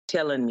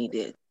telling me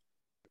this.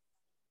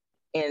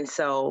 And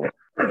so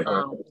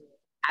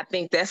I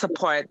think that's a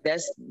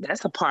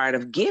part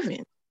of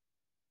giving,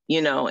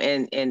 you know,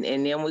 and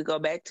then we go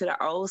back to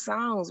the old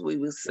songs we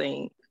were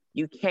singing.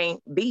 You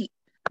can't beat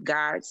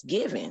God's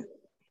giving,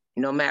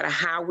 no matter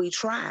how we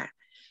try.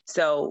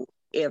 So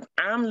if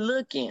I'm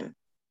looking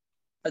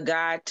for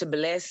God to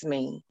bless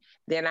me,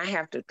 then I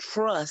have to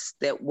trust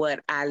that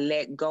what I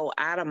let go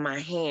out of my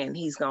hand,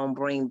 he's going to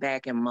bring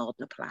back and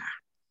multiply.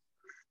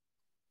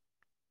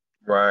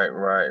 Right.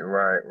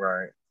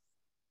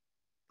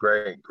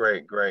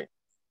 Great.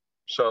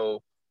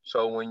 So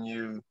when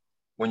you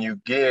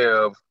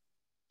give,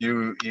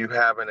 you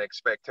have an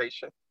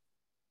expectation?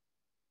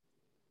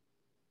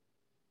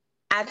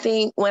 I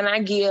think when I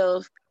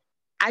give,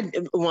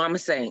 I'm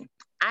saying,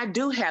 I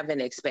do have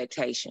an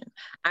expectation.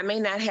 I may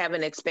not have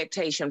an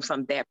expectation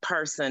from that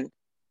person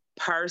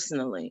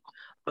personally,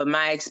 but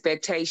my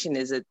expectation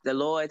is that the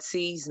Lord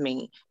sees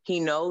me. He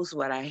knows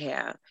what I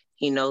have.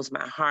 He knows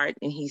my heart,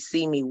 and he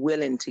see me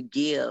willing to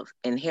give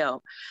and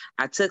help.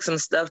 I took some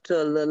stuff to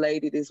a little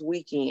lady this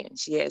weekend.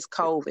 She has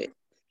COVID,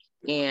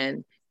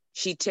 and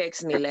she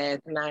texted me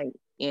last night,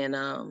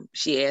 and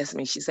she asked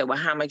me, she said, well,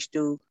 how much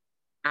do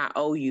I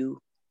owe you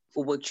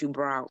for what you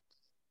brought?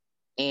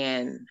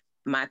 And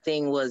my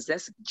thing was,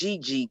 that's a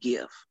GG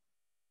gift.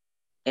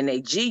 And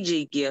a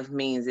GG gift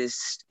means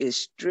it's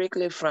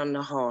strictly from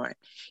the heart.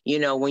 You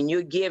know, when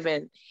you're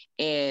giving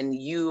and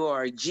you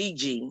are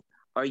GG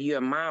or you're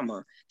a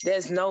mama,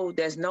 there's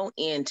no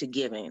end to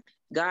giving.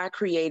 God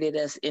created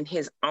us in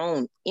his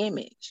own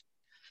image.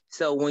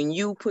 So when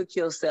you put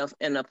yourself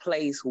in a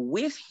place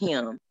with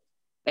him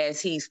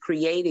as he's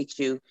created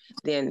you,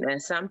 then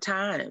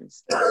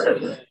sometimes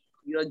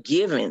your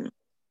giving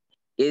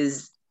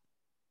is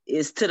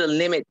to the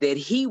limit that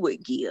he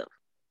would give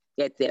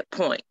at that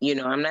point. You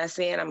know, I'm not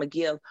saying I'm going to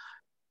give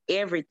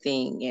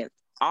everything and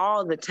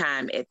all the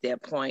time at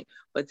that point,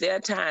 but there are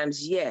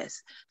times,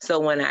 yes. So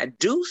when I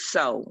do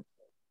so,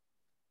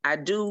 I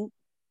do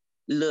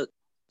look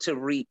to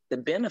reap the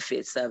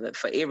benefits of it.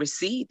 For every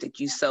seed that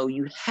you sow,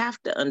 you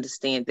have to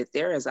understand that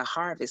there is a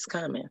harvest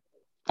coming.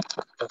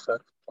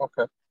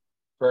 Okay.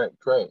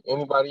 Great.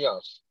 Anybody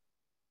else?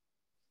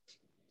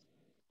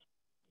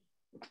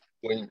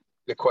 When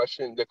the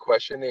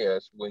question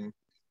is,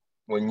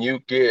 when you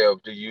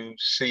give, do you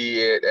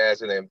see it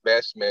as an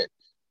investment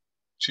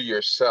to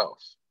yourself,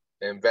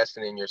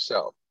 investing in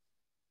yourself?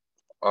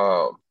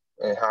 And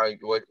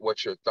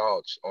what's your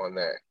thoughts on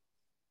that?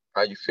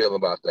 How you feel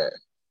about that?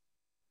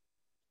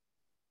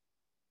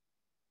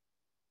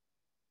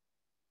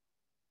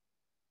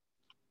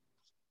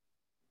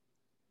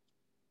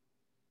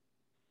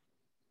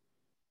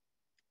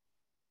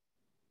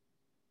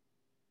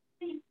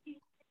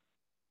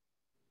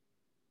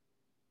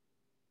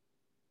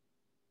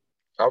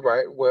 All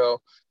right.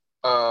 Well,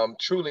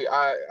 truly,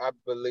 I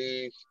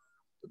believe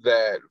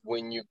that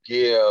when you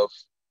give,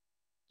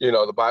 you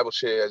know, the Bible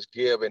says,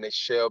 give and it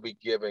shall be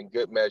given,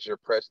 good measure,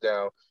 pressed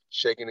down,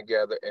 shaken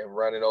together, and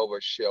running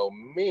over shall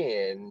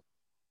men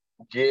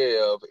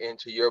give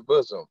into your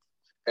bosom.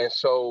 And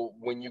so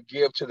when you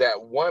give to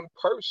that one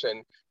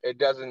person, it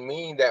doesn't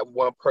mean that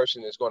one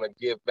person is going to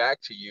give back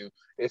to you.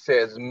 It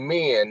says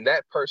men,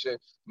 that person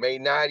may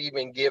not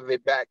even give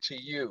it back to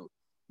you.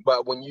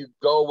 But when you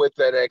go with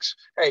that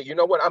hey, you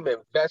know what? I'm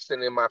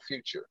investing in my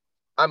future.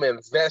 I'm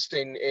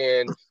investing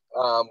in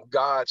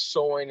God's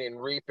sowing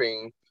and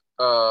reaping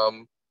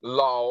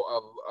law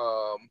of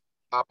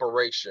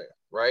operation,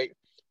 right?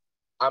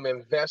 I'm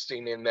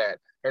investing in that.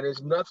 And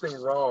there's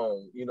nothing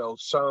wrong. You know,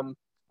 some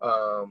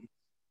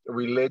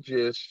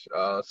religious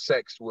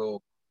sects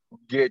will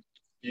get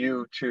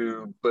you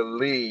to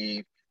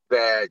believe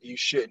that you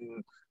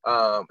shouldn't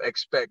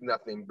expect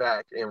nothing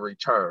back in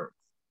return.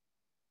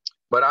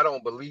 But I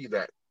don't believe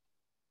that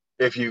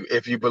if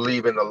you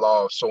believe in the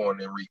law of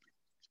sowing and reaping.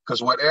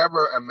 Because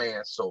whatever a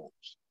man sows,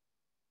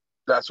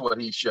 that's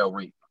what he shall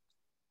reap,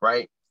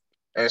 right?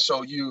 And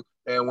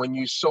when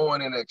you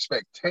sowing an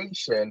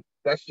expectation,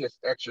 that's just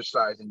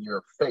exercising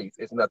your faith.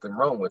 There's nothing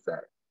wrong with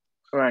that.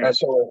 Right. And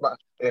so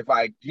if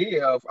I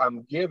give,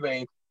 I'm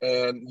giving,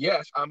 and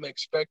yes, I'm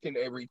expecting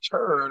a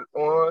return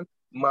on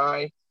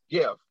my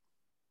gift,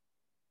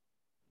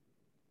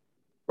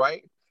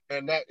 right?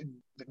 And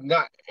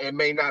it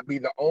may not be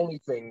the only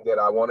thing that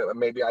I want.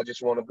 Maybe I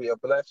just want to be a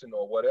blessing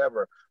or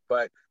whatever.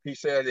 But he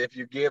said, if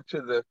you give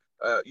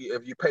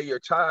if you pay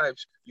your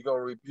tithes, you're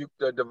gonna rebuke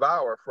the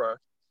devourer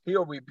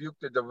he'll rebuke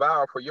the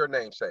devourer for your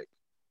name's sake,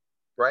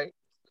 right?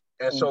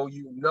 And so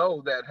you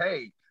know that,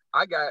 hey,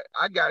 I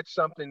got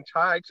something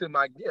tied to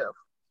my gift.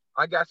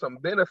 I got some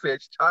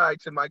benefits tied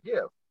to my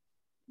gift.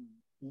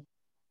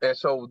 And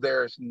so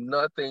there's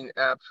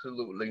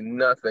absolutely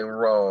nothing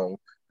wrong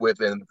with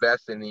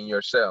investing in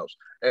yourselves.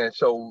 And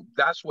so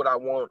that's what I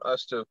want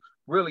us to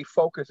really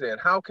focus in.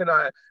 How can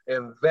I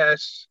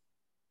invest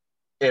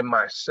in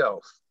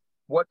myself?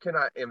 What can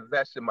I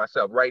invest in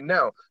myself? Right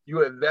now,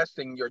 you're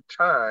investing your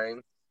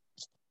time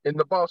in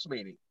the boss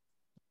meeting,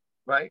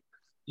 right?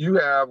 You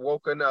have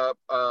woken up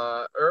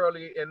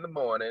early in the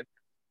morning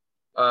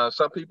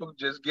Some people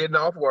just getting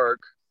off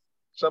work.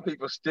 Some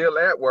people still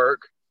at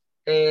work,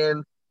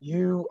 and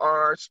you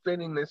are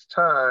spending this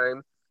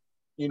time,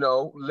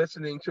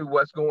 listening to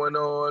what's going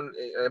on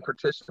and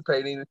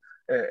participating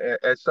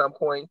at some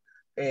point.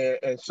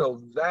 And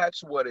so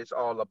that's what it's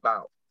all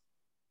about,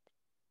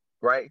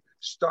 right?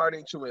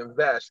 Starting to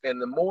invest.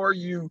 And the more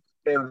you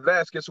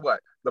invest, guess what?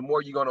 The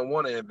more you're going to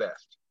want to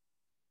invest.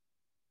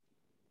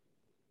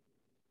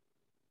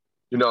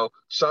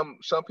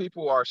 Some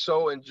people are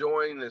so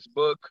enjoying this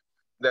book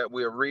that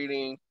we're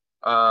reading.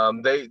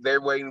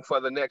 They're waiting for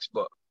the next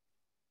book,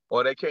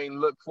 or they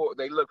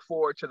look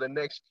forward to the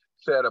next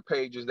set of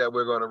pages that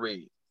we're going to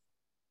read.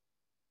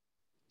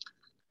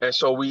 And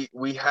so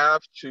we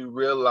have to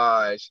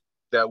realize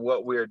that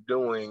what we're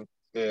doing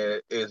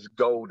is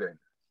golden,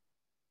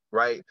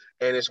 right?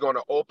 And it's going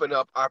to open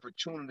up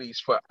opportunities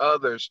for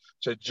others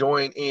to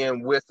join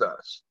in with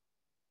us.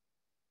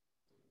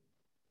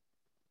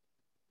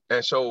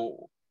 And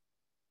so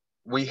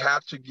we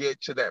have to get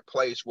to that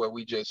place where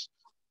we just,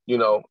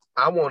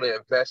 I want to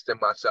invest in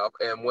myself.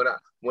 And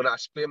when I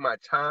spend my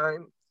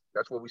time,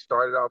 that's what we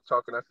started off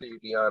talking. I see you,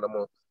 Dion. I'm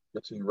going to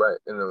get to you right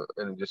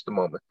in just a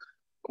moment.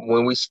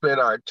 When we spend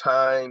our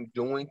time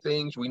doing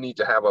things, we need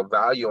to have a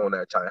value on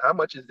that time. How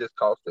much is this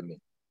costing me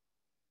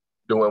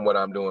doing what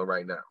I'm doing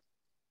right now?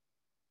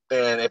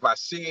 And if I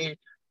see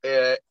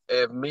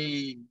if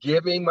me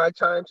giving my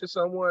time to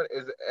someone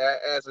is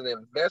as an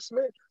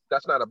investment,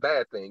 that's not a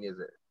bad thing, is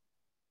it?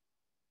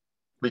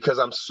 Because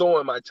I'm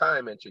sowing my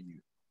time into you.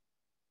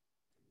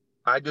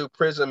 I do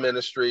prison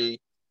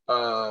ministry.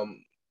 I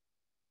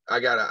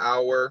got an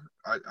hour.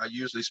 I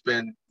usually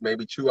spend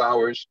maybe 2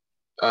 hours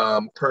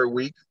per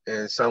week,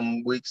 and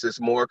some weeks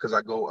it's more because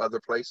I go other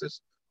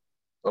places.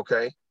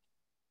 Okay.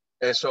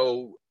 And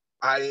so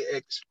I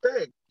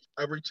expect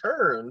a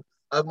return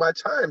of my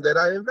time that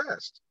I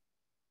invest.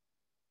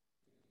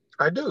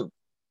 I do.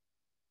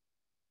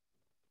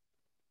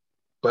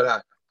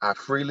 But I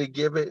freely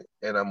give it,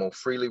 and I'm going to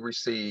freely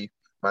receive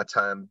my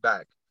time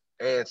back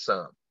and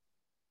some.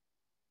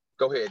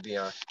 Go ahead,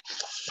 Dion.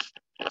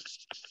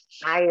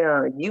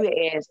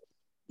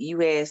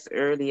 You asked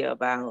earlier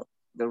about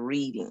the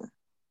reading.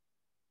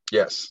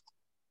 Yes.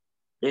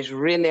 It's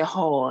really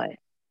hard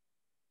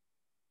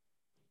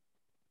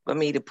for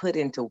me to put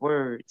into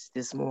words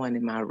this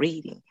morning my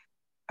reading.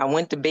 I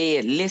went to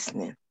bed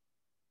listening.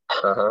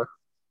 Uh-huh.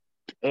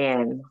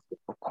 And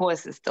of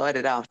course it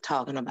started off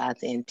talking about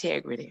the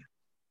integrity.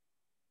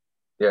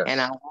 Yes. And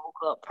I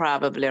woke up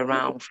probably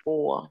around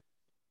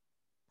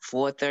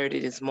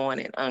 4:30 this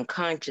morning,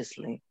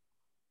 unconsciously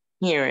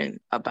hearing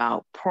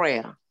about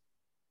prayer.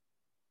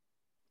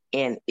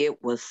 And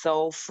it was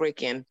so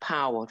freaking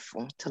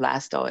powerful till I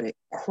started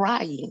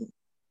crying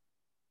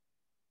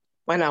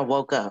when I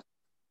woke up.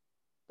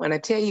 When I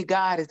tell you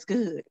God is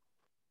good.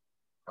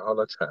 All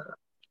the time.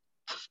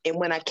 And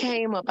when I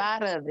came up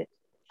out of it,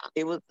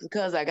 it was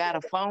because I got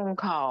a phone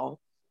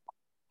call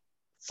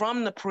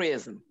from the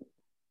prison.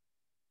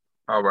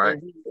 All right.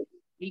 And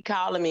he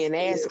calling me and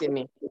asking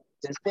me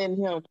to send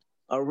him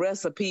a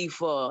recipe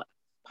for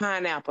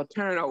pineapple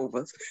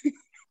turnovers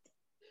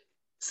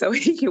so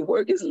he can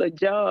work his little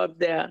job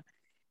there.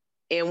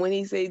 And when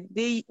he said,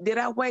 did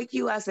I wake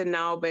you? I said,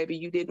 no, baby,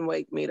 you didn't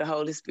wake me. The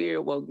Holy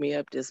Spirit woke me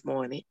up this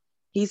morning.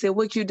 He said,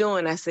 what you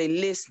doing? I said,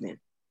 listening.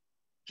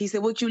 He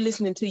said, what you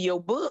listening to,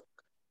 your book?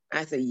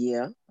 I said,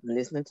 yeah, I'm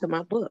listening to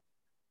my book.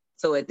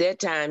 So at that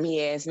time,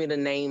 he asked me the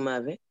name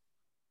of it,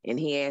 and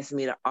he asked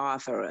me the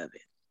author of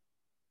it.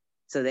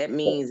 So that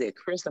means that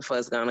Christopher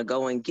is going to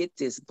go and get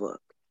this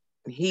book.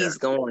 He's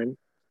going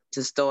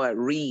to start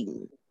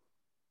reading.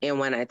 And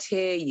when I tell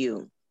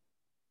you,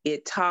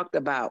 it talked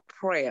about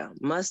prayer,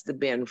 must have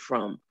been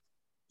from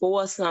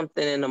 4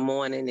 something in the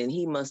morning, and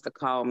he must have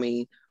called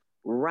me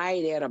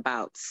right at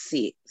about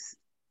 6.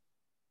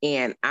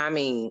 And I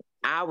mean,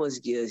 I was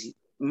just,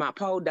 my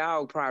poor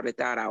dog probably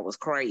thought I was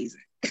crazy.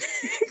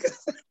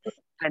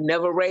 I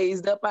never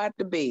raised up out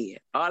the bed.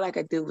 All I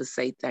could do was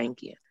say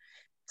thank you.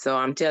 So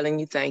I'm telling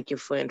you, thank you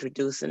for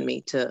introducing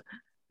me to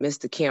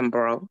Mr.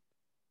 Kimbrough.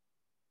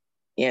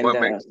 And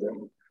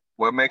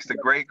what makes the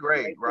great,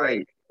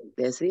 right?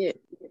 That's it.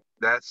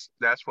 That's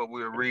what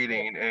we're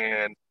reading,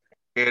 and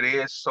it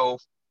is so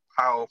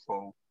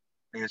powerful.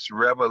 It's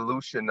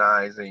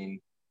revolutionizing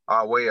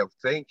our way of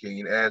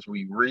thinking as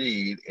we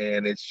read,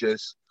 and it's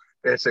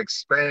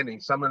expanding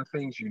some of the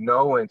things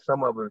and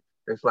some of it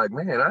it's like,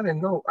 man, I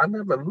didn't know, I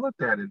never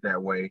looked at it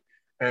that way.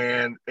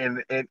 And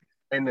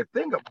the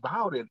thing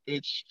about it,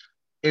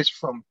 it's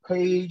from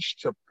page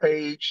to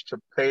page to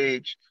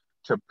page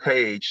to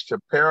page to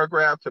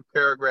paragraph to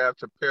paragraph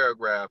to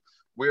paragraph.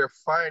 We're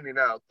finding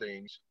out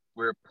things.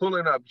 We're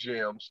pulling up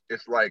gems.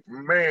 It's like,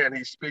 man,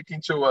 he's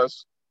speaking to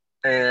us,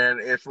 and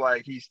it's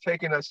like he's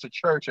taking us to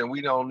church, and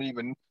we don't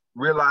even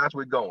realize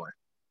we're going.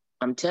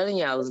 I'm telling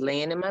you, I was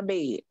laying in my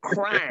bed,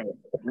 crying,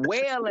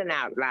 wailing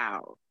out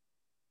loud.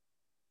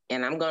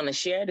 And I'm going to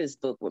share this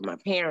book with my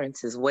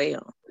parents as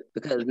well,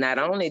 because not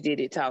only did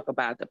it talk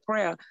about the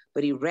prayer,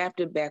 but he wrapped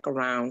it back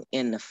around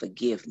in the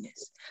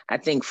forgiveness. I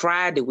think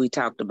Friday we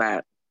talked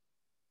about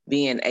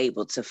being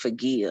able to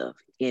forgive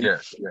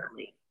Yes.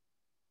 instantly.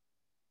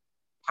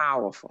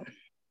 Powerful.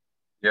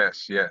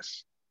 Yes.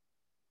 Yes.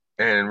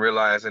 And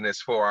realizing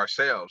it's for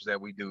ourselves that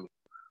we do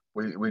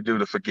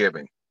the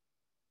forgiving.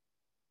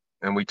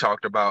 And we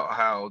talked about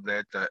how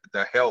that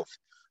the health,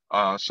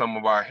 some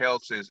of our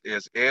health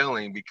is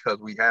ailing because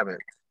we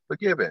haven't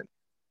forgiven,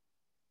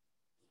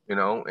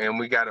 and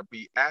we got to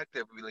be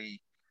actively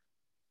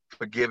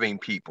forgiving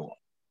people.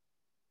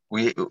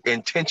 We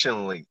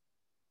intentionally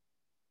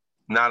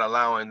not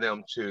allowing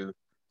them to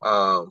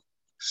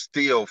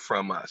steal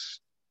from us,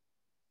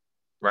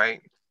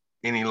 right?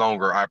 Any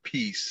longer, our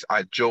peace,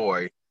 our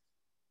joy,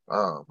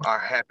 our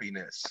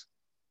happiness.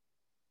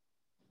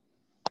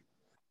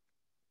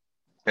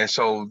 And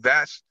so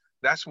that's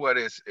what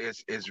is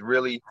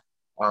really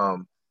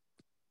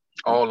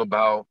all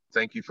about.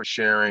 Thank you for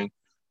sharing.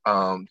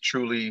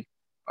 Truly,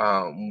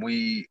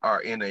 we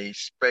are in a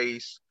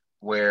space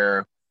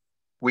where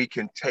we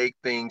can take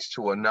things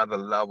to another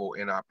level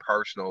in our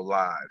personal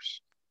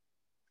lives.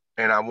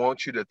 And I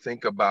want you to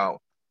think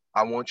about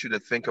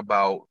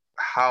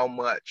how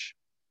much,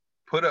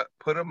 put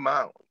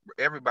amount,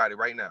 everybody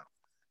right now,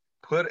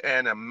 put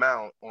an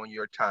amount on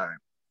your time.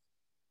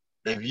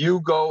 If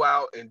you go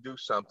out and do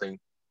something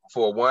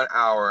for 1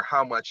 hour,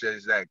 how much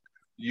is that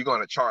you're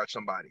going to charge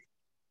somebody?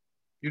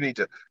 You need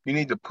to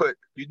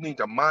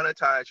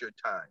monetize your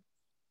time.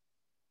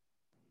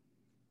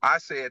 I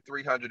said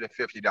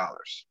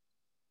 $350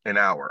 an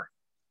hour.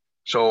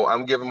 So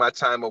I'm giving my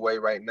time away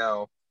right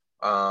now.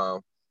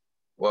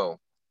 Well,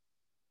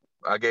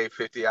 I gave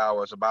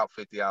about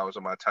 50 hours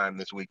of my time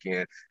this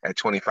weekend at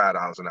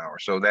 $25 an hour.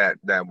 So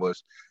that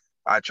was,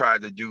 I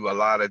tried to do a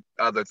lot of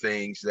other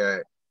things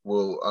that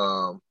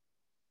will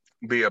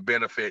be a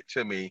benefit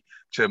to me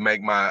to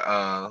make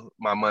my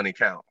money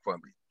count for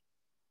me,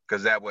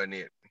 because that wasn't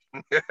it.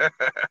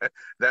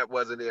 That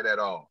wasn't it at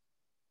all.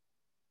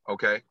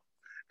 Okay.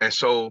 And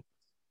so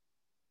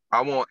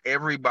I want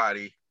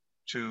everybody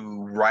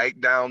to write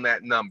down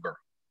that number.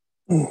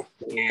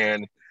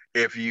 And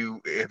if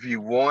you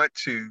want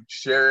to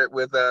share it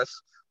with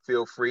us,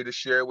 feel free to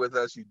share it with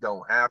us. You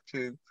don't have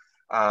to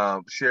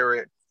share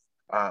it.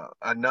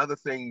 Another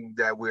thing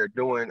that we're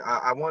doing,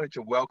 I wanted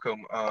to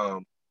welcome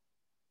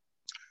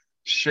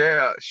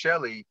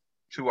Shelly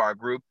to our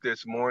group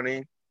this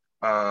morning.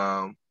 We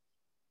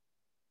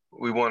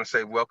want to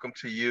say welcome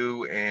to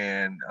you,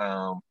 and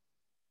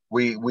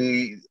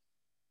we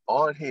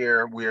on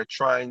here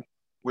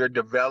we're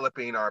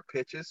developing our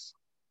pitches,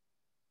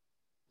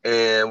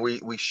 and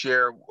we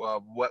share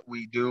what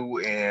we do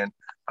and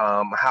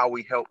how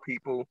we help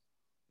people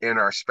in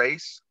our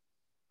space,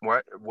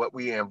 what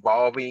we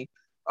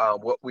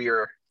what we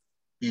are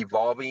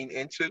evolving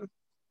into,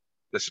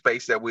 the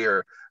space that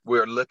we're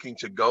looking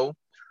to go,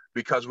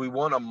 because we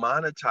want to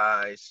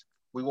monetize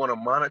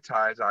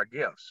our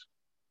gifts,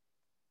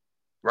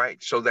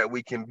 right? So that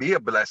we can be a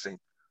blessing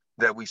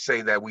that we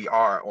say that we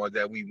are, or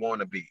that we want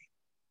to be.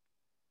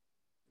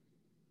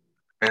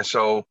 And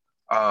so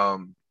I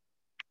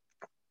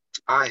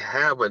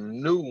have a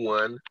new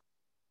one.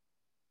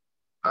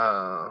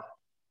 I've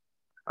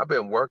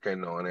been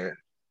working on it,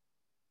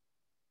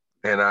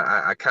 and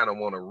I kind of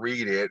want to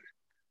read it,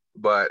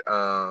 but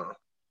let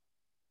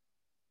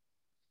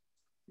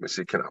me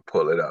see, can I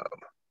pull it up?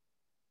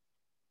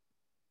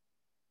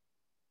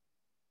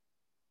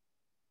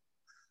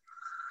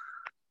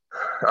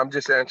 I'm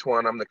just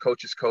Antoine. I'm the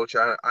coach's coach.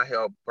 I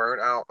help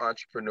burnt out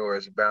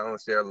entrepreneurs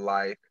balance their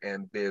life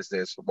and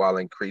business while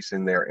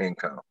increasing their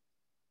income.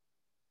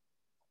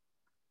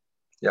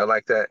 Y'all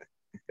like that?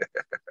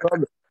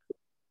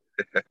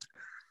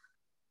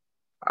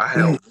 I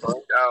help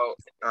burnt out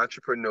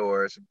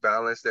entrepreneurs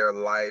balance their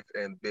life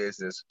and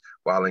business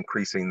while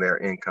increasing their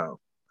income.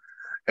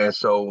 And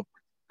so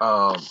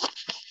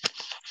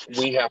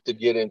we have to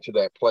get into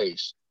that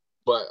place.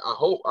 But I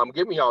hope I'm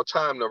giving y'all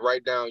time to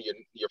write down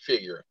your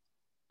figure.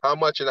 How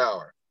much an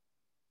hour?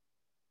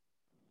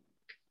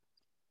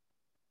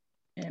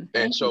 And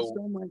thank you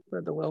so much for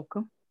the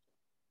welcome.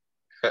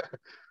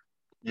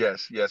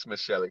 Yes,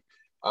 Miss Shelley.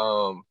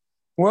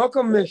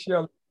 Welcome, Miss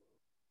Shelley.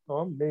 Oh,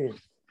 I'm dead.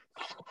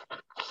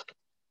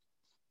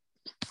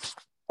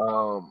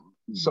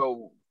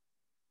 So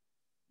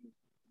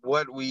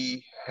what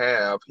we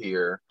have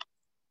here,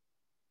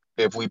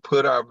 if we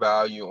put our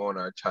value on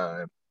our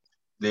time,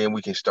 then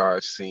we can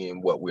start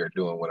seeing what we're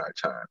doing with our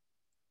time,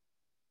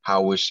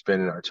 how we're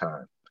spending our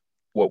time,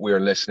 what we're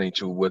listening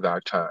to with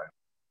our time.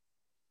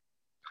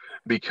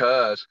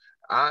 Because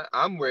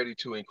I'm ready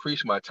to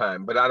increase my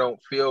time, but I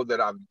don't feel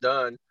that I've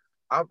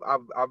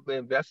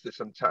invested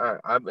some time.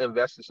 I've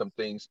invested some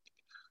things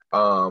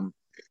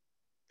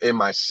in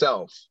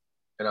myself,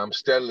 and I'm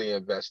steadily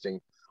investing,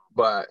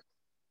 but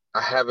I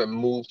haven't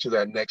moved to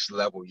that next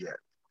level yet.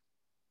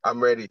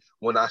 I'm ready.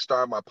 When I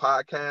start my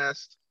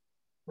podcast,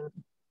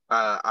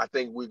 I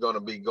think we're going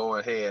to be going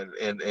ahead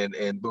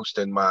and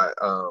boosting my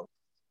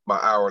my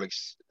hourly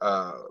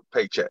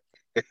paycheck.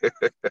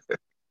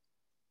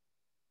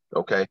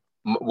 Okay,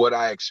 what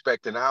I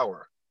expect an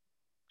hour,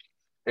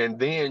 and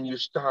then you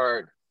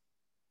start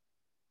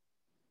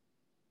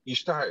you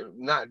start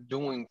not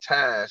doing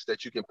tasks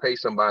that you can pay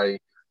somebody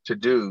to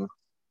do,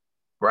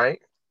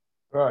 right?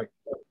 Right.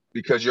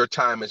 Because your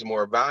time is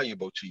more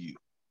valuable to you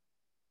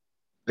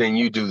than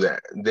you doing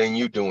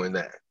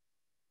that.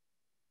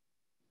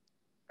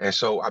 And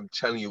so I'm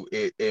telling you,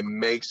 it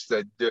makes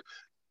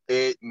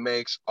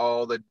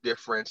all the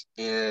difference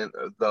in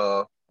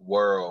the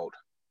world.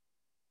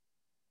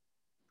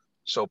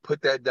 So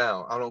put that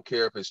down. I don't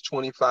care if it's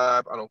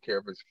 25, I don't care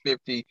if it's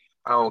 50,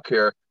 I don't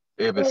care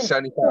if it's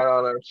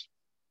 $75,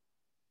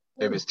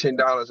 if it's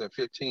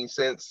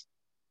 $10.15,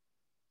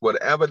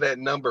 whatever that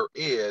number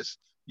is,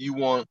 you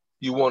want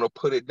to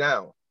put it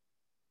down.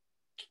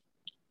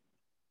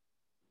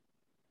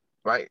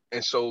 Right?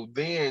 And so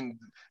then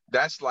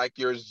that's like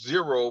your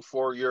zero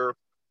for your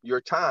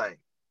time.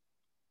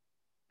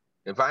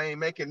 If I ain't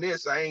making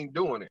this, I ain't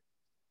doing it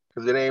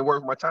because it ain't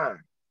worth my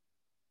time.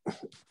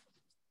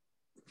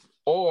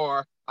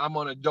 Or I'm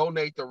going to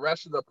donate the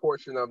rest of the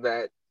portion of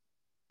that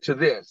to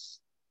this,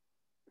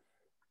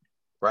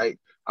 right?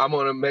 I'm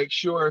going to make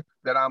sure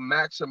that I'm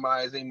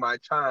maximizing my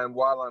time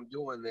while I'm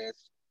doing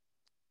this,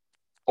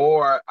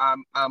 or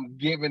I'm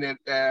giving it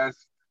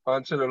as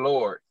unto the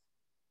Lord,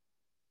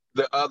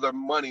 the other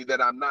money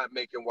that I'm not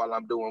making while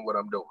I'm doing what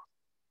I'm doing.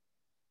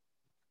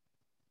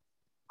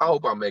 I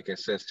hope I'm making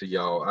sense to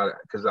y'all,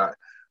 because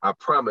I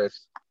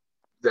promise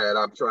that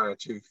I'm trying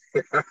to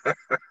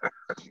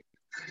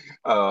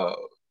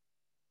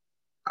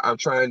I'm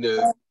trying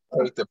to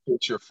paint the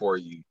picture for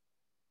you,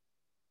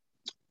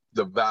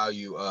 the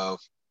value of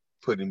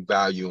putting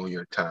value on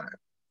your time,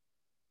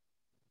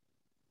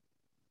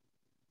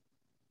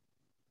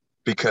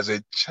 because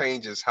it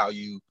changes how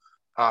you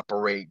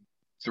operate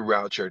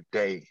throughout your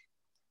day,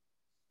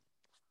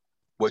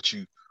 what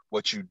you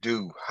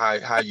do,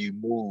 how you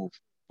move,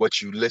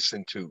 what you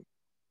listen to.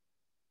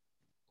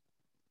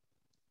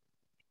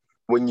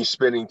 When you're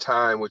spending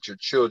time with your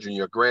children,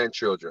 your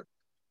grandchildren,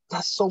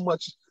 that's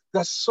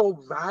so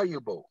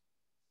valuable,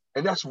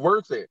 and that's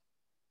worth it,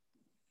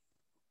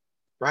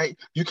 right?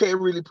 You can't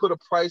really put a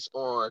price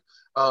on,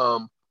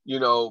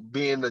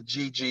 being the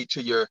GG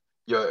to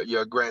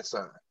your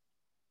grandson,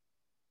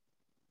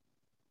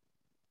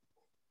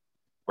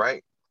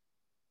 right?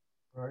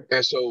 Right.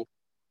 And so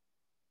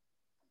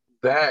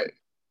that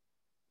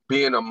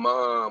being a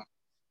mom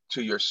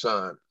to your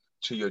son,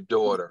 to your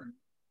daughter,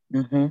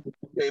 Mm-hmm. you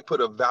can't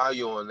put a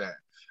value on that.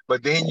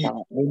 But then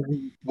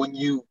when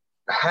you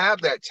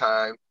have that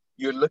time,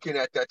 you're looking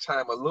at that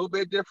time a little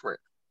bit different.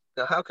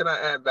 Now, how can I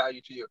add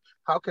value to you?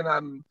 How can I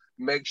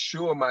make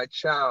sure my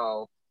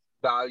child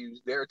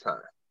values their time?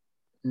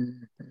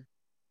 Mm-hmm.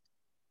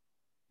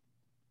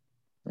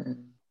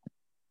 Mm-hmm.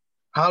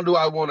 How do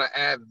I want to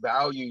add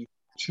value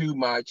to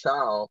my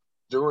child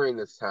during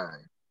this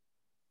time?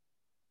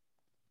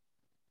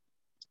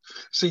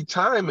 See,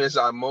 time is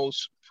our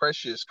most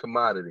precious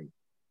commodity.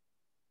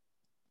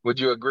 Would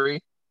you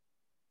agree?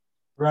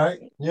 Right.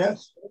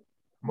 Yes.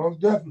 Most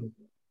definitely.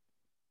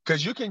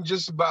 Because you can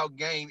just about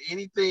gain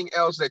anything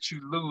else that you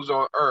lose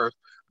on earth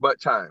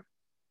but time.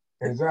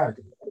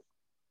 Exactly.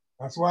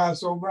 That's why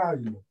it's so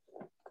valuable.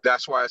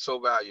 That's why it's so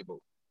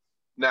valuable.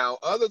 Now,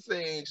 other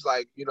things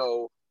like,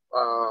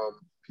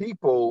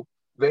 people,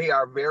 they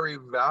are very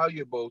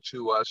valuable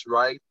to us,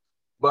 right?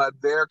 But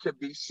there could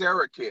be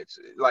surrogates,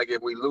 like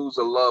if we lose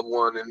a loved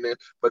one,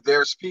 but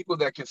there's people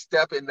that can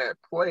step in that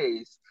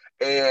place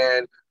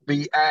and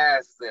be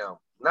as them,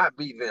 not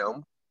be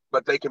them,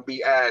 but they can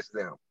be as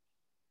them.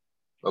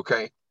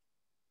 Okay.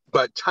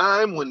 But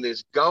time, when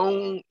it's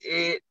gone,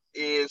 it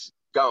is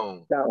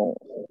gone.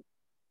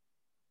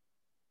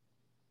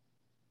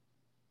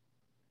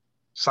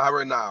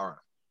 Sayonara.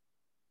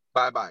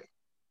 Bye-bye.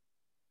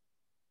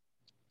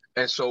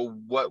 And so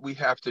what we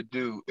have to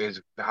do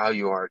is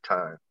value our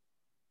time.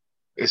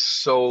 It's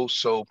so,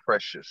 so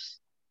precious.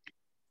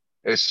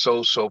 It's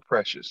so, so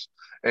precious.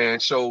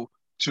 And so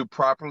to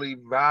properly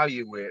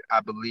value it, I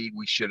believe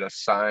we should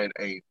assign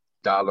a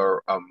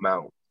dollar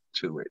amount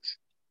to it.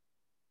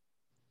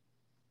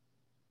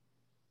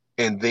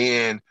 And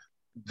then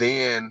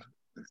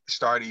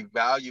start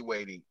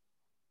evaluating.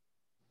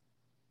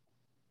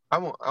 I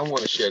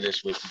want to share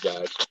this with you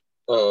guys.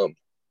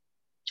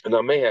 And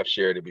I may have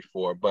shared it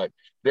before, but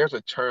there's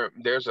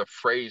a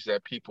phrase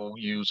that people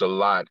use a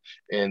lot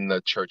in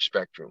the church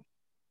spectrum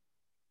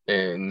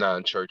and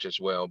non-church as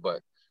well,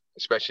 but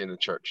especially in the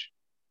church.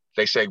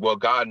 They say, well,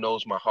 God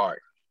knows my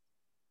heart,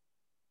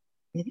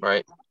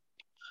 right?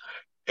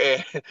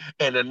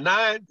 And the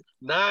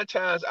nine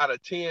times out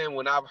of 10,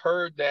 when I've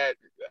heard that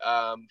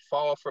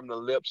fall from the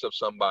lips of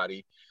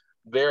somebody,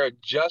 they're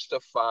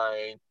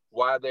justifying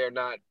why they're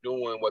not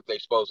doing what they're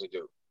supposed to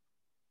do.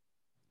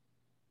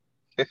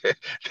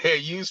 They're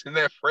using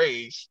that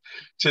phrase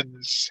to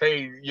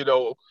say,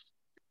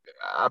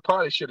 I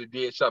probably should have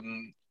did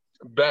something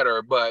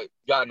better, but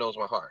God knows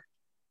my heart.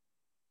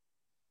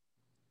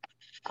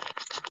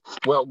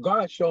 Well,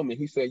 God showed me,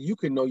 he said, you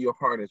can know your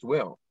heart as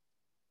well.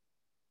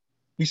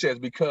 He says,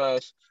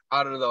 because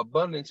out of the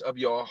abundance of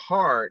your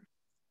heart,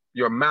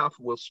 your mouth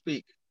will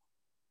speak.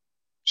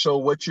 So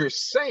what you're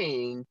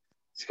saying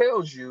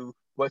tells you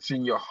what's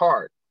in your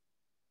heart.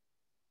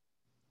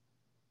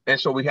 And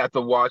so we have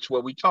to watch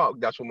what we talk.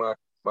 That's what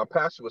my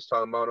pastor was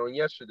talking about on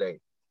yesterday.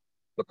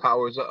 The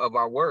powers of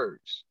our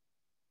words.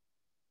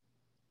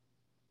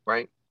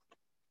 Right?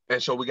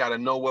 And so we got to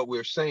know what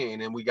we're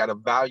saying, and we got to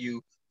value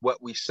what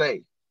we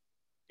say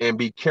and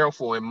be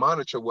careful and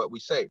monitor what we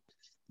say.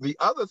 The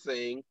other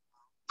thing,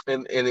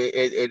 and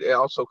it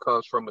also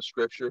comes from a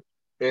scripture,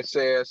 it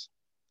says,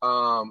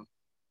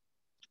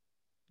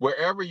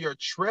 wherever your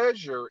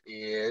treasure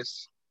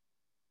is,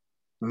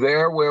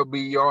 there will be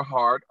your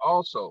heart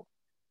also.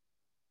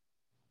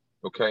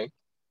 Okay?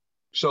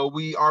 So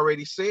we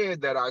already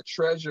said that our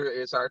treasure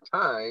is our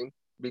time,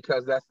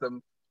 because that's the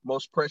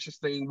most precious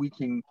thing we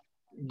can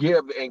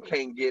give and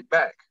can't get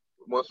back.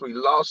 Once we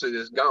lost it,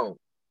 it's gone.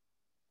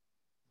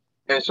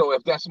 And so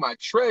if that's my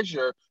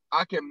treasure,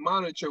 I can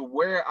monitor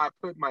where I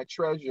put my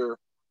treasure,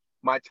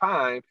 my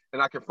time,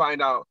 and I can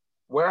find out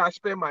where I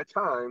spend my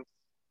time.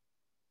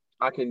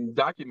 I can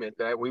document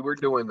that. We were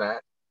doing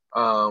that.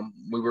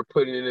 We were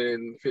putting it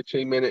in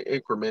 15-minute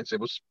increments.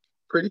 It was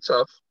pretty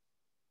tough,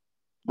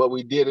 but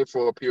we did it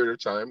for a period of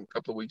time, a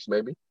couple of weeks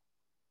maybe.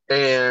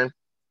 And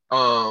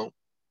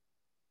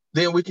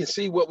then we can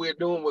see what we're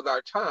doing with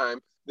our time.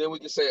 Then we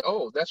can say,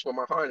 oh, that's where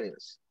my heart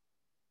is.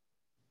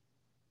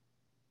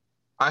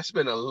 I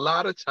spend a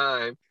lot of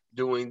time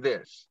doing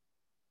this.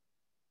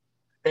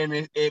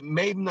 And it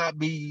may not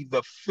be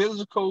the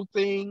physical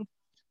thing,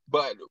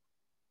 but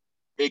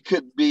it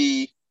could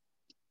be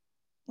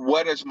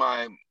what are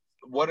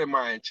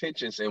my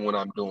intentions in when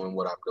I'm doing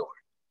what I'm doing.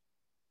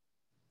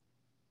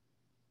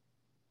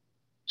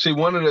 See,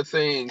 one of the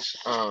things,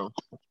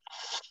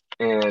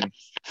 and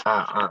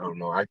I don't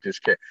know, I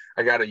just can't,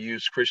 I got to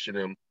use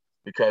Christendom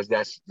because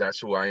that's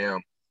who I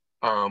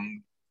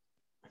am.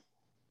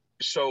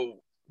 So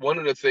one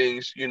of the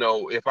things, you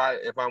know, if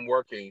I'm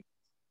working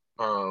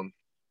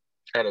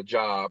at a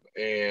job,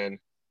 and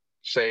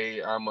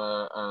say I'm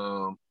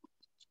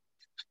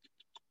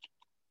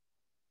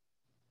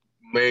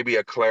maybe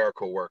a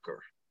clerical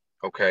worker,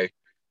 okay,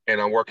 and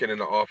I'm working in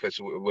the office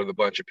with a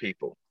bunch of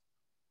people,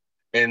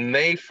 and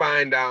they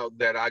find out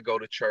that I go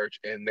to church,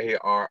 and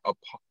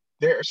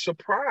they're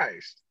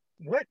surprised.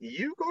 What,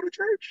 you go to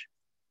church?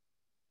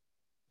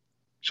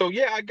 So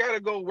yeah, I gotta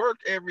go work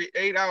every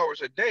 8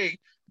 hours a day,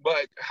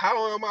 but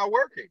how am I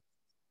working?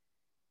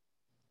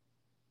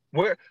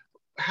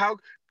 How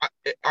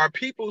are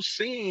people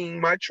seeing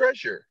my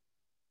treasure?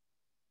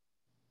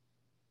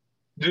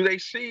 Do they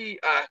see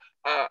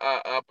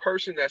a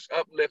person that's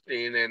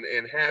uplifting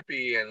and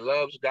happy and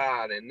loves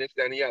God and this,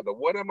 that, and the other?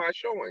 What am I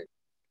showing?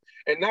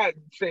 And not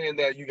saying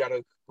that you got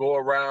to go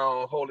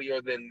around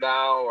holier than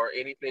thou or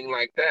anything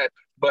like that,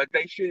 but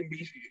they shouldn't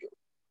be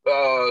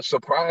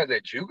surprised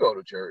that you go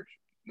to church.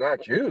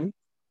 Not you.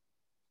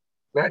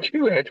 Not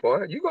you,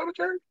 Antoine. You go to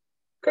church?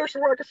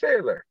 Cursing like a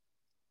sailor.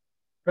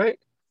 Right?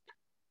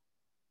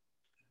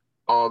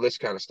 All this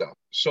kind of stuff.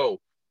 So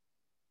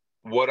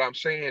what I'm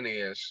saying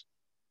is,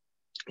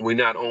 we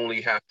not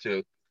only have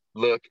to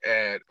look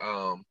at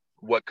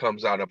what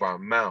comes out of our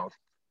mouth,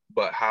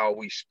 but how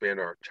we spend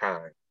our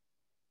time.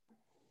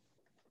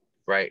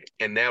 Right?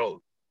 And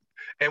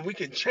we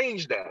can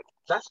change that.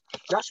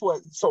 That's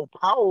what's so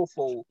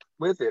powerful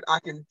with it. I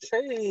can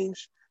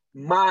change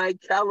my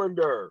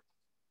calendar.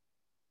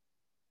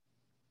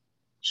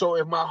 So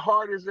if my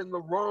heart is in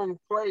the wrong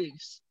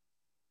place,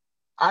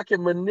 I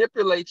can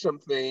manipulate some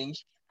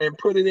things and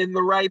put it in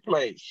the right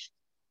place.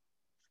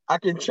 I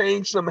can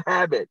change some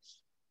habits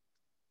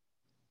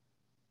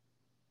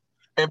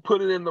and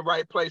put it in the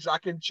right place. I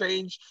can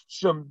change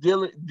some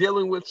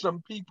dealing with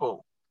some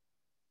people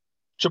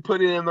to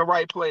put it in the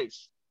right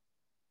place.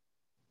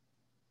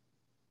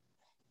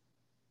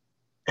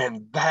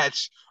 And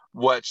that's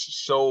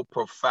what's so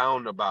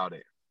profound about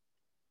it.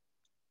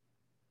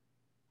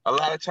 A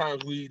lot of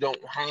times we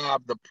don't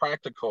have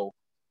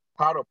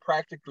how to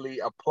practically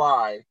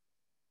apply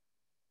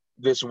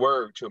this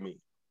word to me,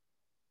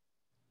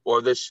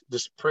 or this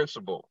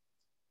principle.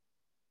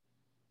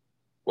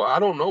 Well, I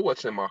don't know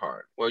what's in my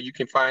heart. Well, you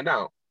can find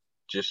out.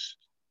 Just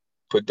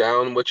put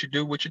down what you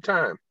do with your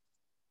time,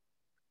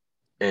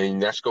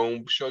 and that's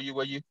going to show you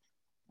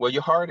where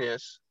your heart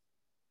is.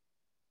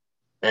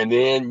 And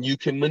then you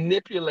can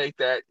manipulate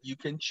that. You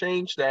can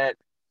change that.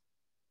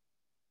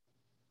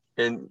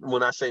 And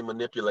when I say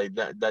manipulate,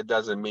 that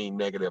doesn't mean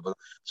negative.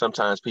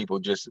 Sometimes people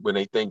just, when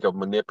they think of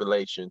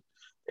manipulation,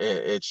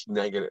 it's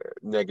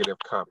negative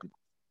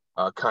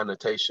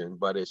connotation,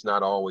 but it's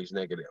not always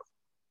negative.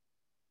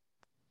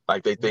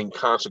 Like they think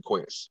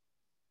consequence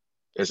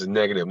is a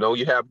negative. No,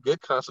 you have good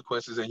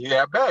consequences and you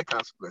have bad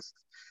consequences.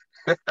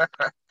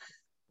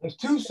 There's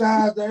two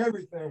sides to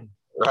everything.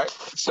 Right?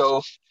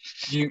 So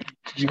you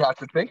have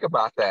to think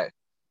about that.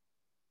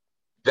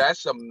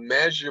 That's a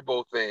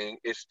measurable thing.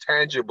 It's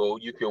tangible.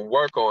 You can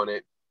work on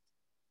it.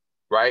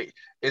 Right?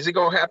 Is it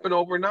going to happen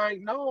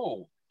overnight?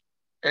 No.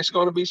 It's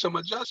going to be some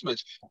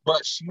adjustments,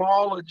 but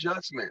small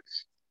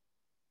adjustments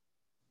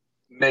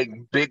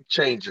make big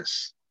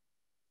changes.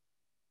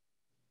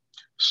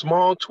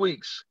 Small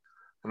tweaks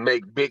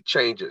make big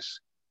changes.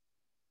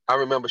 I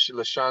remember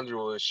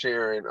LaShondra was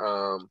sharing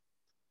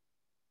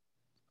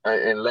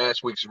in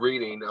last week's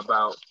reading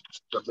about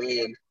the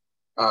man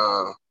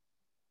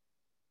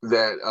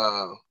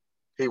that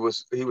he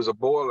was a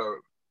boiler.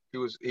 He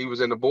was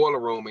in the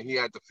boiler room and he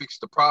had to fix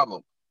the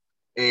problem.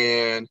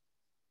 And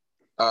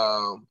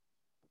I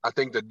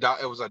think it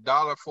was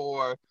 $1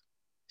 for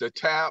the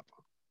tap.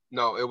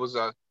 No, it was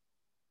 $1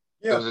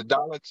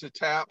 to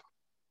tap,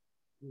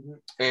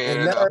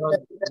 and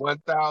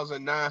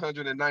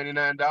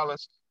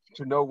 $1,999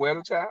 to know where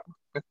to tap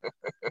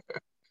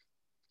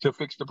to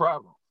fix the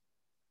problem.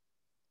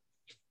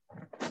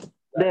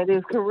 That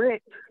is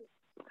correct.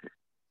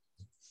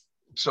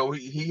 So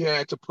he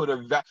had to put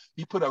a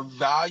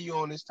value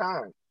on his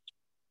time.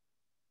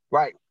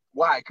 Right.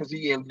 Why? Because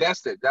he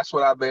invested. That's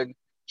what I've been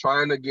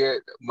trying to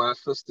get my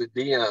sister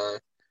Dion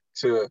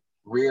to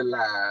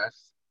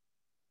realize,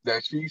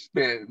 that she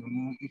spent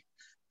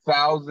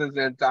thousands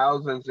and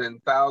thousands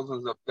and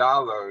thousands of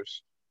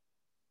dollars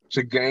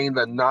to gain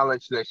the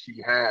knowledge that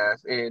she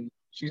has. And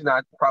she's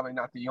probably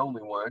not the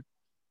only one.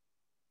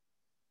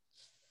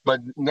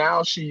 But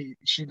now she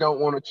don't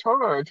want to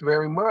charge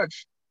very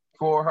much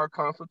for her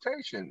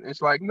consultation.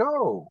 It's like,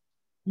 no,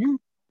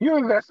 you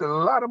invested a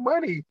lot of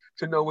money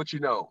to know what you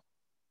know.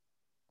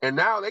 And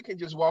now they can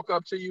just walk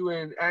up to you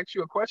and ask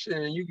you a question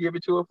and you give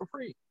it to her for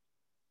free.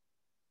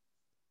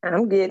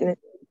 I'm getting it.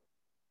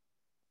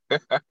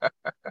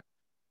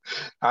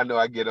 I know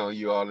I get on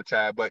you all the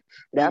time, but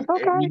that's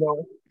okay.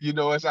 You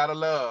know it's out of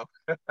love.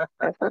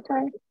 That's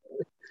okay.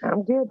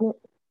 I'm getting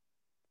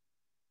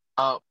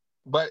it.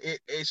 But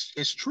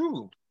it's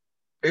true.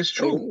 It's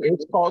true.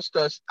 It's cost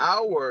us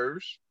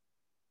hours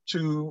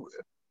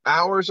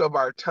of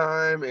our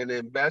time and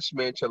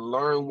investment to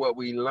learn what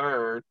we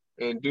learn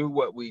and do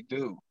what we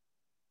do.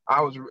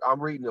 I'm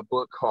reading a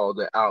book called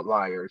The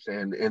Outliers,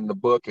 and in the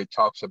book it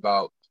talks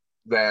about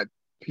that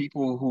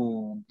people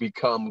who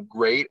become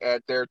great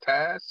at their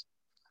task,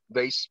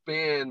 they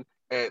spend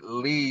at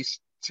least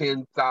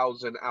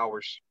 10,000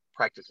 hours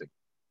practicing.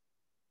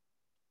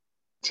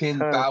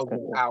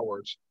 10,000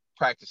 hours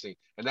practicing,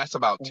 and that's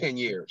about 10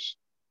 years,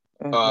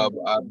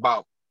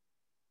 about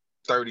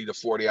 30 to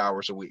 40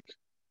 hours a week.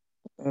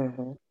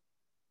 Mm-hmm.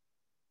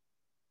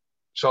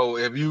 So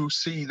if you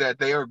see that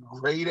they are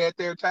great at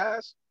their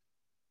task,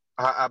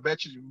 I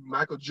bet you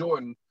Michael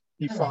Jordan,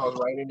 he falls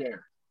right in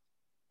there.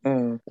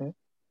 Mm-hmm.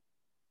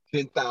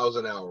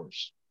 10,000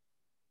 hours.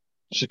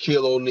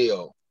 Shaquille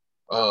O'Neal,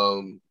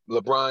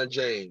 LeBron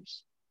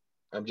James.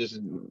 I'm just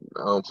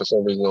for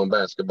some reason on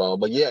basketball,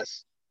 but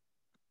yes,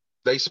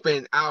 they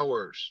spend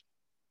hours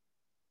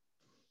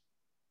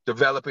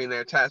developing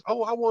their task.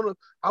 Oh, I want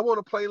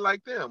to play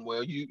like them.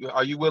 Well,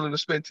 are you willing to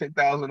spend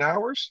 10,000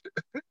 hours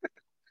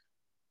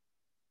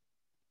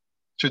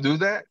to do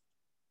that?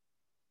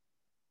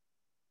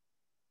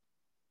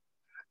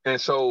 And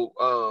so,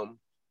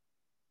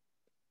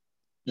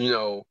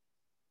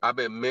 I've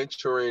been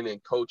mentoring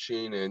and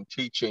coaching and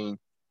teaching,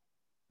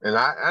 and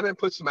I didn't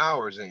put some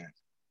hours in.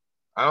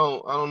 I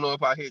don't know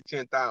if I hit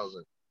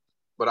 10,000,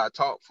 but I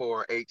taught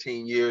for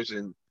 18 years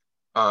in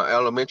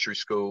elementary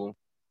school.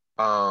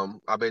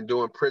 I've been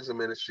doing prison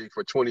ministry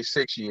for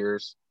 26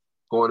 years,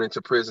 going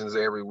into prisons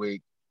every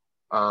week.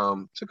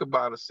 Took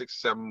about a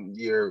 6-7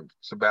 year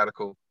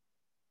sabbatical,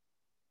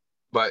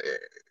 but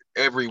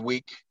every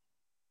week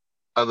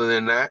other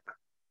than that.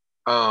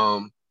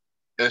 And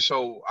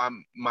so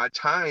I'm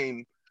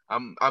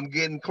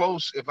getting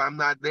close if I'm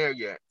not there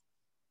yet.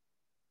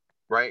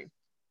 Right.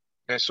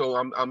 And so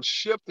I'm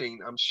shifting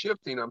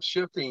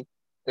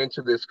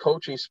into this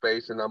coaching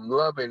space, and I'm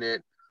loving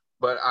it,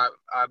 but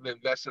I've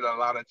invested a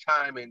lot of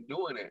time in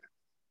doing it.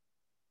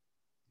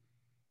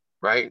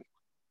 Right.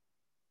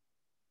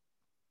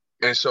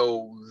 And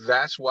so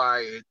that's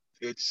why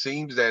it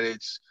seems that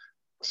it's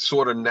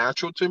sort of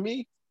natural to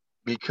me,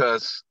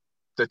 because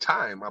the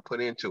time I put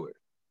into it.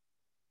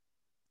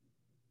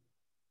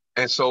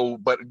 And so,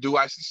 but do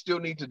I still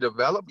need to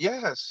develop?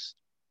 Yes.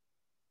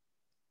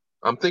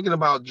 I'm thinking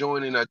about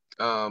joining a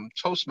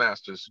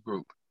Toastmasters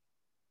group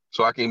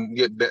so I can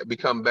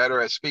become better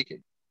at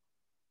speaking.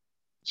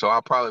 So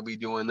I'll probably be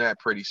doing that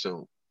pretty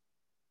soon.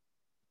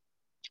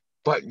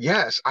 But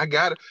yes, I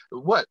got it.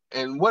 What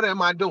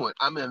am I doing?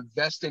 I'm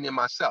investing in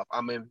myself.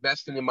 I'm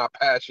investing in my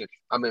passion.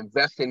 I'm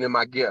investing in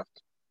my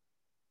gift.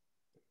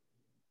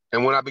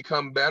 And when I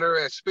become better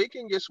at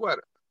speaking, guess what?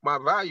 My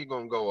value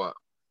gonna go up.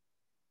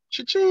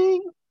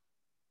 Cha-ching.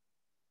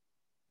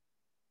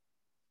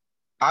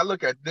 I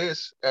look at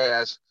this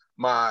as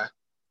my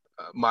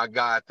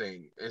God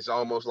thing. It's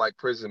almost like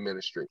prison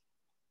ministry,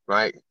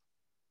 right?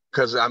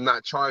 Because I'm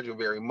not charging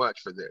very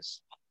much for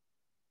this.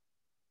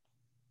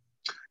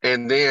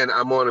 And then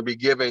I'm going to be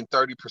giving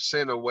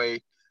 30%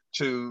 away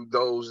to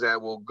those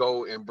that will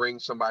go and bring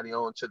somebody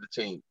on to the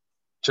team,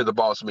 to the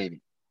boss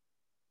meeting.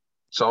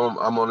 So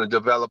I'm going to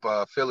develop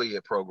an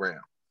affiliate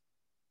program.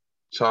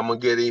 So I'm going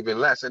to get even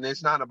less. And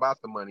it's not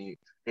about the money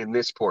in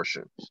this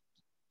portion,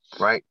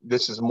 right?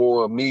 This is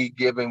more of me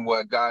giving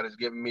what God has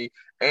given me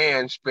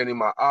and spending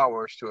my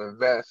hours to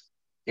invest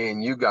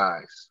in you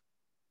guys.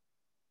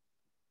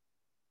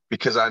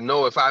 because I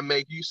know if I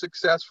make you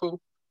successful,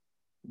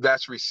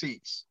 that's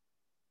receipts.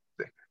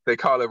 They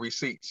call it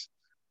receipts.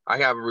 I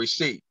have a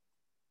receipt.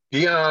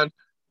 Dion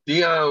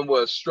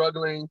was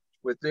struggling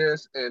with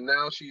this, and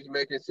now she's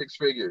making 6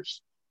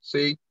 figures.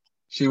 See,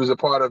 she was a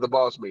part of the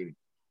boss meeting.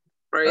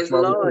 Praise the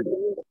Lord.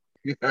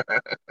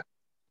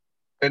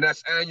 And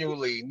that's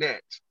annually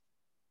net.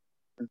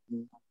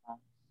 Mm-hmm.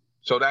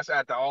 So that's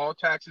after all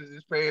taxes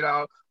is paid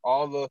out,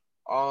 all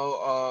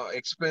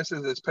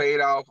expenses is paid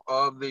off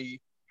of the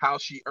how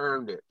she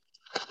earned it.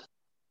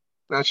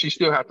 Now she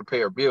still have to pay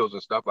her bills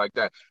and stuff like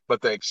that,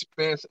 but the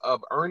expense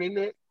of earning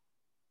it,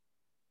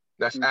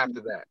 that's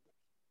after that.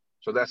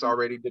 So that's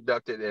already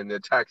deducted, and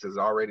the tax is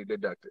already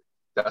deducted.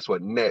 That's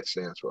what net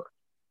stands for.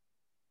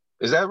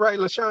 Is that right,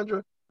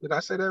 LaShondra? Did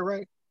I say that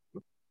right?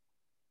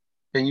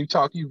 Can you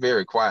talk? You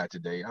very quiet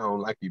today. I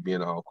don't like you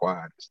being all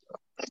quiet and stuff.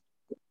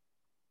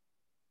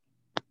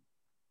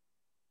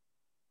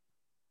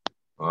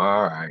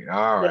 All right.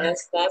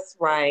 Yes, that's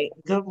right.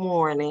 Good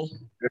morning.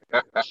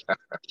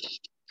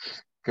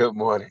 Good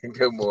morning.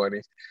 Good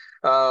morning.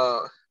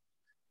 So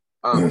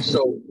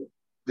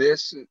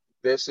this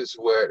is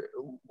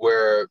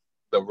where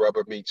the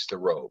rubber meets the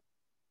road.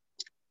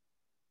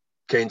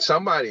 Can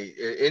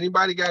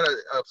anybody got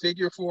a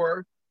figure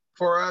for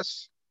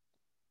us?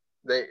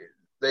 They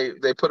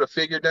put a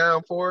figure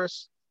down for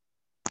us,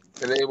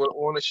 and they would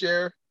want to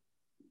share.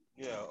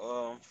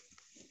 Yeah.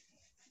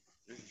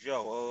 This is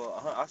Joe.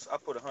 I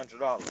put $100.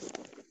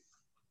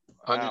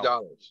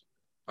 $100.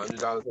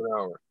 $100 an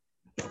hour.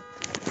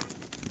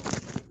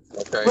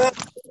 Okay. Well,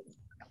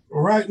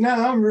 right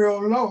now I'm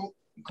real low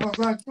because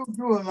I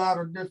do a lot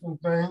of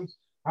different things.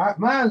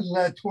 Mine's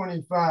at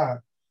 25,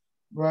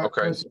 but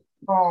okay. It's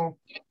small,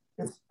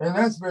 and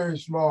that's very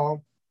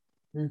small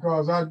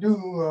because I do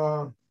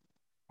a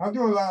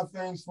lot of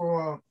things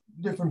for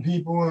different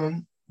people,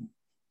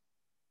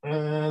 and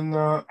I'm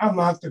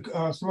gonna have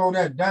to slow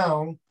that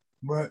down.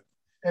 But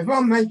if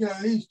I'm making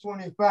at least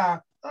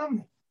 25,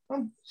 I'm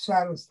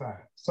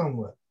satisfied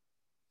somewhat.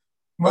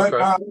 But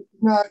okay.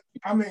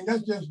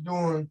 That's just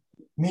doing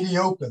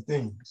mediocre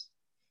things.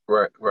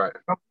 Right.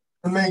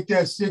 To make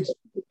that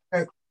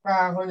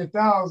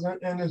 500,000,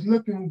 and it's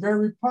looking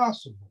very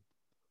possible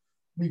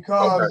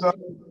because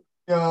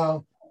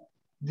of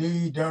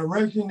the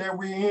direction that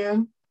we're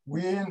in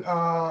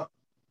the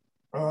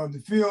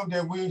field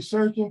that we're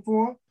searching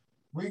for.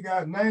 We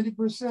got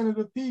 90% of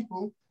the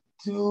people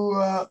in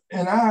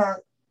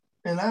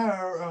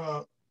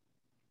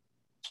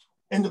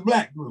the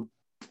Black group.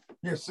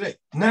 Yes,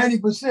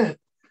 90%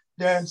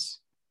 that's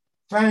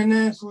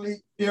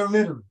financially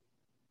illiterate.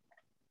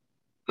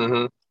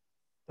 Mm-hmm.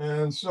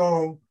 And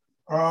so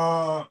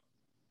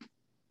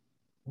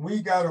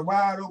we got a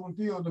wide open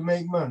field to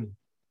make money.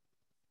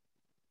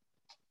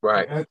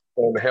 Right. And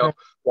help,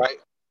 right?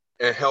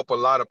 And help a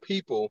lot of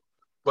people.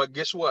 But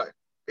guess what?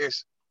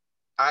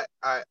 I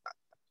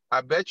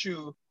bet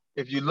you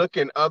if you look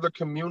in other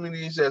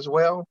communities as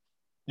well,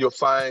 you'll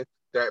find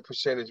that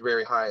percentage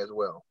very high as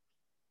well.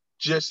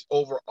 Just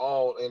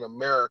overall in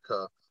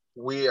America,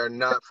 we are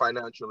not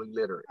financially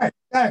literate. Right,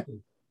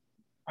 exactly.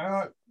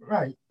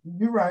 Right.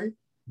 You're right.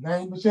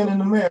 90% in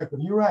America.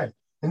 You're right.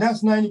 And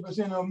that's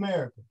 90% of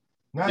America.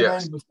 Not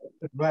 90%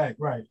 Black.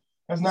 Right.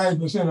 That's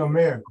 90% of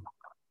America.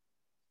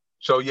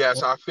 So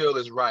yes, I feel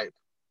it's ripe.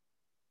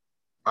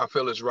 And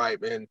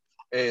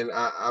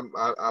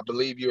I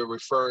believe you're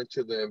referring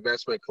to the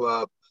investment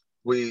club.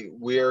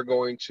 We are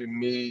going to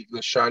meet,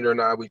 LaShondra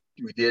and I, we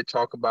did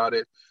talk about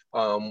it.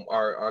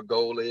 Our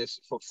goal is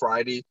for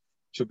Friday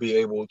to be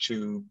able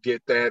to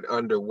get that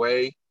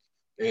underway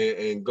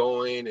and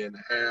going and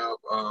have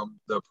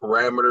the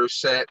parameters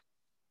set,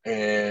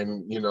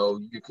 and you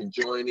can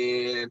join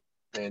in,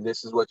 and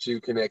this is what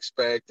you can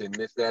expect, and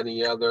this, that, and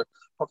the other.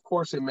 Of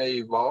course, it may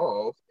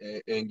evolve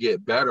and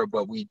get better,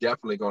 but we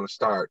definitely going to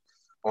start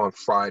on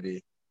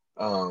Friday,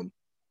 because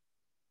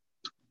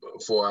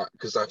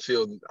I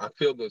feel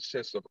the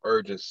sense of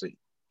urgency,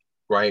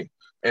 right?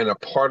 And a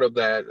part of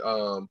that,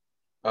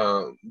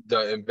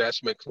 the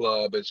investment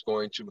club is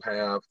going to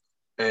have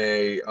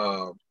a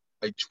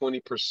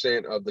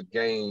 20% of the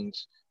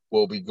gains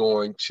will be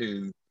going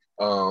to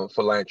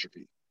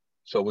philanthropy.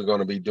 So we're going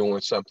to be doing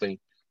something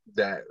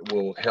that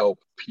will help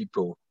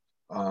people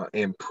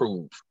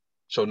improve.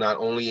 So not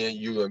only are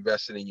you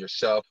investing in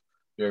yourself,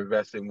 you're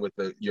investing with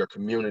your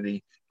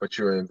community, but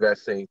you're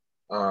investing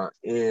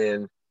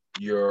in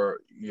your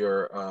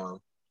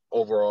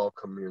overall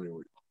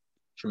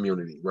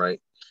community, right?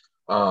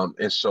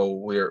 And so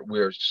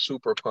we're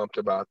super pumped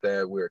about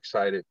that. We're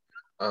excited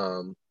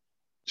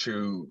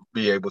to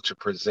be able to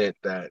present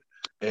that,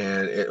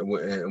 and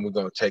we're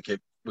going to take it.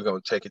 We're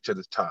going to take it to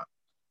the top.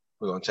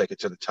 We're going to take it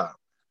to the top.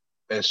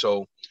 And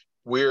so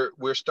we're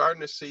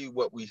starting to see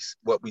what we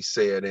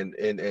said,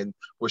 and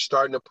we're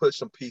starting to put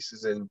some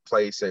pieces in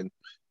place. And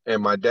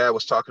my dad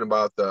was talking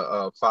about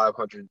the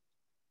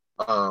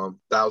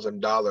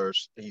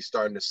 $500,000. He's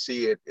starting to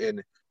see it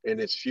in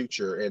his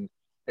future,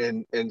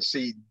 and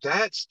see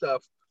that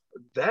stuff.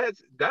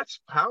 That's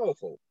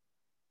powerful,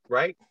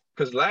 right?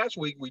 Because last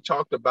week we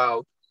talked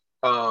about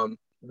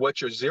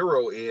what your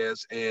zero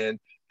is, and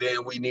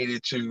then we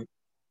needed to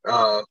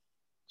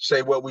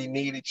say what we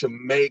needed to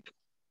make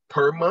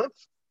per month,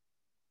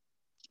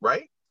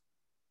 right?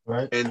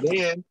 Right. And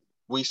then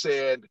we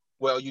said,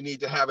 well, you need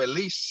to have at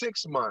least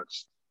 6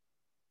 months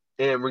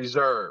in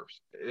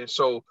reserves. And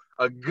so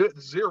a good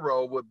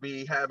zero would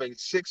be having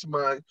 6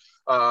 months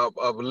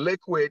of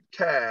liquid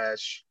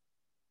cash,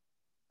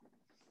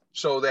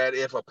 so that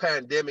if a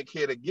pandemic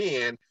hit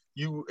again,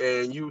 you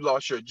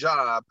lost your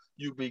job,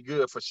 you'd be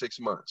good for 6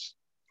 months,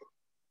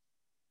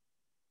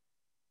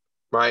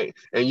 right?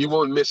 And you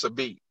won't miss a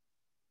beat.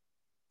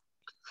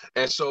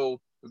 And so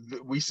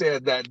we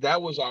said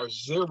that was our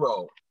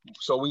zero.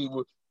 So we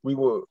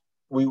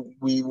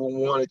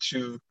wanted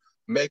to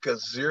make a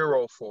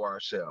zero for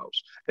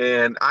ourselves.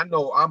 And I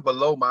know I'm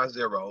below my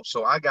zero,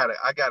 so I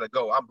gotta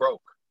go. I'm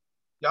broke,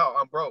 y'all.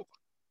 I'm broke,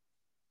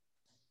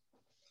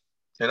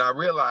 and I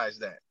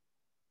realized that.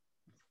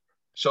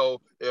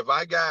 So if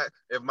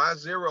my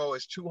zero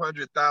is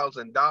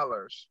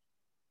 $200,000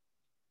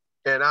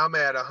 and I'm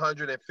at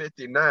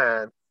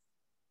 159,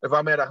 if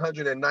I'm at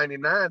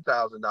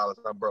 $199,000,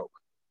 I'm broke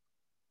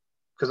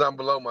because I'm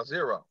below my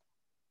zero.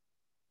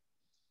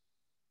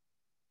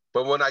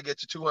 But when I get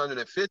to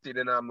 250,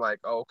 then I'm like,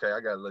 oh, okay, I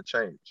got a little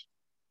change.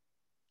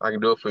 I can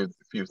do it for a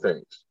few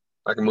things.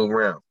 I can move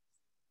around.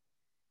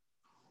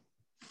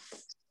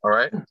 All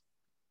right.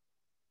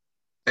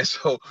 And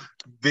so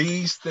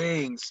these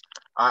things,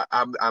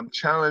 I'm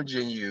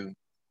challenging you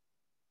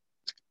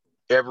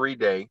every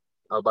day.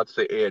 I was about to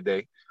say every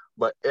day,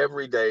 but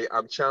every day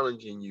I'm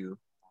challenging you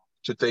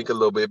to think a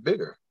little bit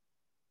bigger.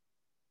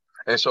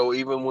 And so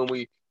even when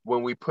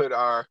we put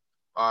our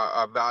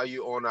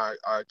value on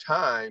our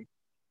time,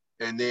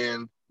 and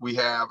then we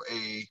have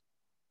a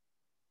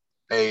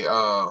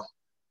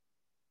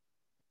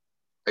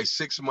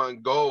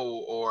 6-month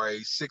goal or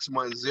a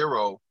 6-month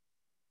zero,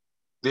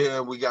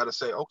 then we got to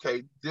say,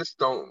 okay, does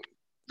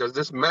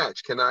this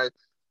match?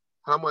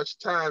 How much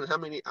time, how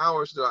many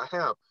hours do I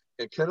have?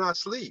 And can I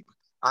sleep?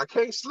 I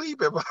can't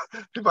sleep if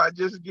I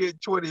just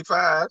get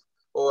 25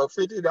 or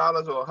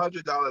 $50 or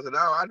 $100 an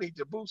hour. I need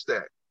to boost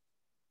that.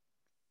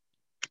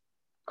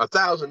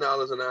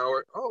 $1,000 an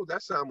hour. Oh,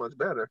 that sounds much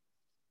better.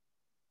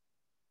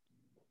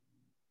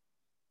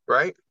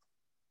 Right?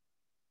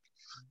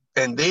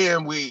 And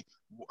then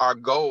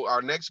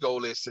our next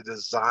goal is to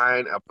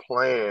design a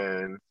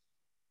plan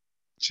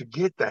to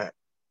get that,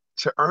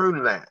 to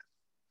earn that,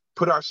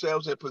 put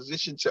ourselves in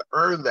position to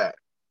earn that.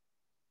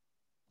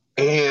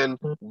 And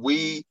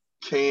we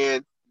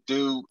can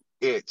do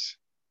it.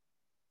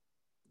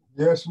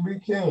 Yes, we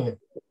can.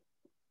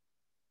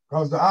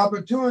 Because the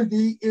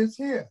opportunity is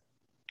here.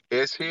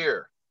 It's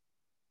here.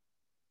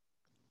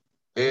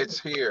 It's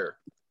here.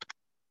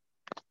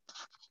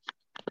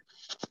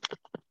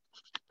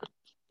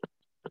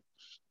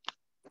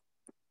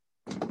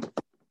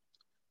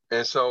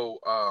 And so,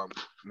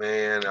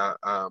 man,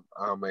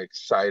 I'm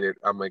excited.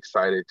 I'm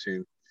excited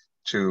to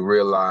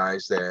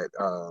realize that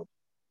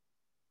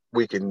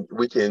we can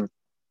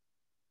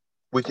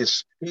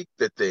speak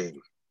the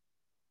thing.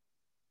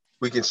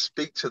 We can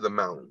speak to the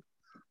mountain.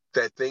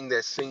 That thing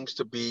that seems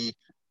to be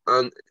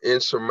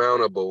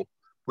insurmountable,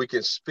 we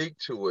can speak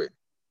to it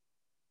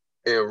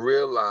and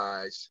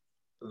realize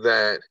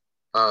that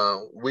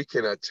we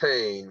can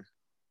attain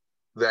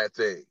that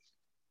thing.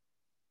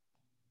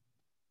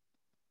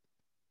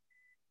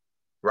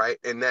 Right?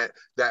 And that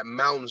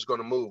mountain's going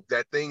to move.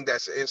 That thing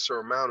that's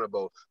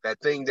insurmountable,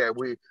 that thing that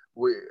we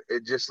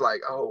it's just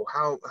like, oh,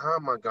 how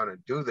am I going to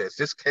do this?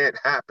 This can't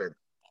happen.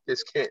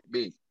 This can't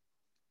be.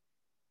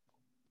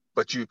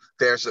 But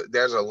there's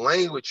a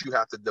language you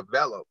have to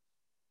develop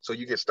so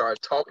you can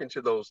start talking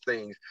to those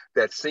things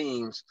that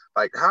seems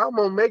like, how am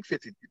I gonna make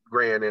 50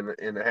 grand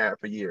in a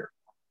half a year?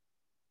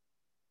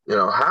 You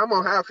know, how am I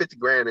gonna have 50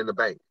 grand in the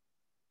bank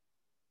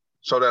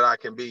so that I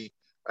can be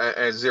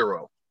at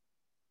zero?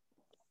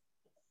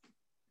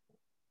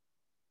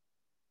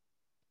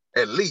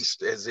 At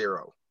least at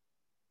zero.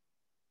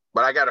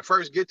 But I gotta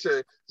first get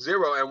to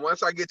zero. And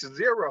once I get to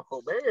zero,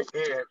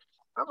 man,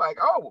 I'm like,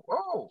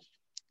 oh,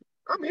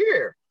 I'm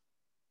here.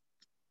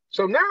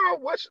 So now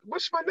what's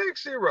my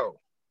next zero?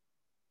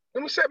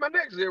 Let me set my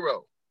next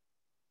zero.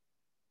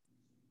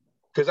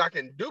 Because I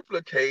can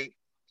duplicate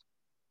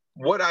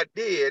what I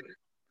did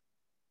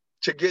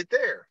to get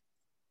there.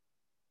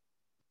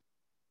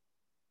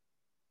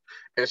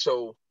 And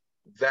so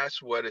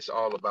that's what it's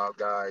all about,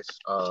 guys.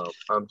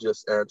 I'm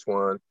just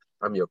Antoine.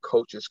 I'm your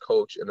coach's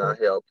coach, and I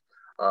help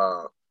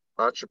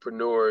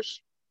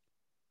entrepreneurs,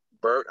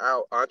 burnt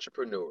out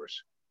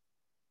entrepreneurs,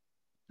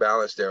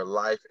 balance their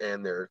life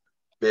and their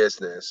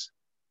business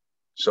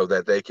so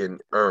that they can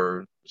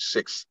earn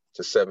 6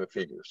 to 7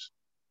 figures.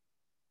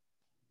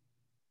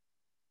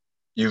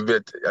 You've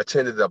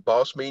attended the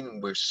boss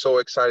meeting. We're so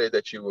excited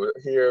that you were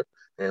here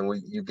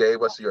and you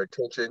gave us your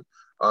attention.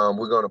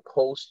 We're going to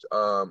post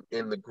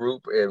in the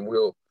group, and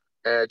we'll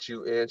add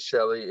you in,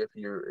 Shelly, if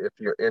you're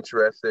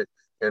interested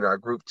in our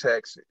group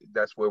text.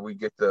 That's where we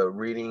get the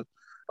reading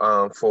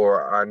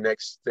for our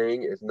next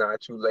thing. It's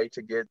not too late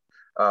to get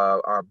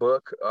our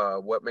book,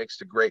 What Makes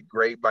the Great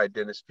Great by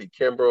Dennis P.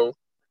 Kimbrough.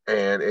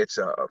 And it's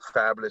a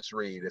fabulous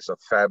read. It's a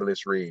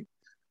fabulous read.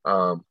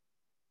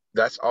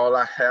 That's all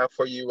I have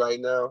for you right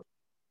now.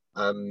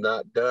 I'm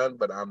not done,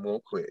 but I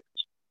won't quit.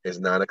 It's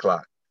 9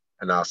 o'clock,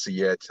 and I'll see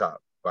you at top.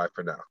 Bye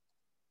for now.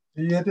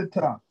 See you at the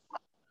top.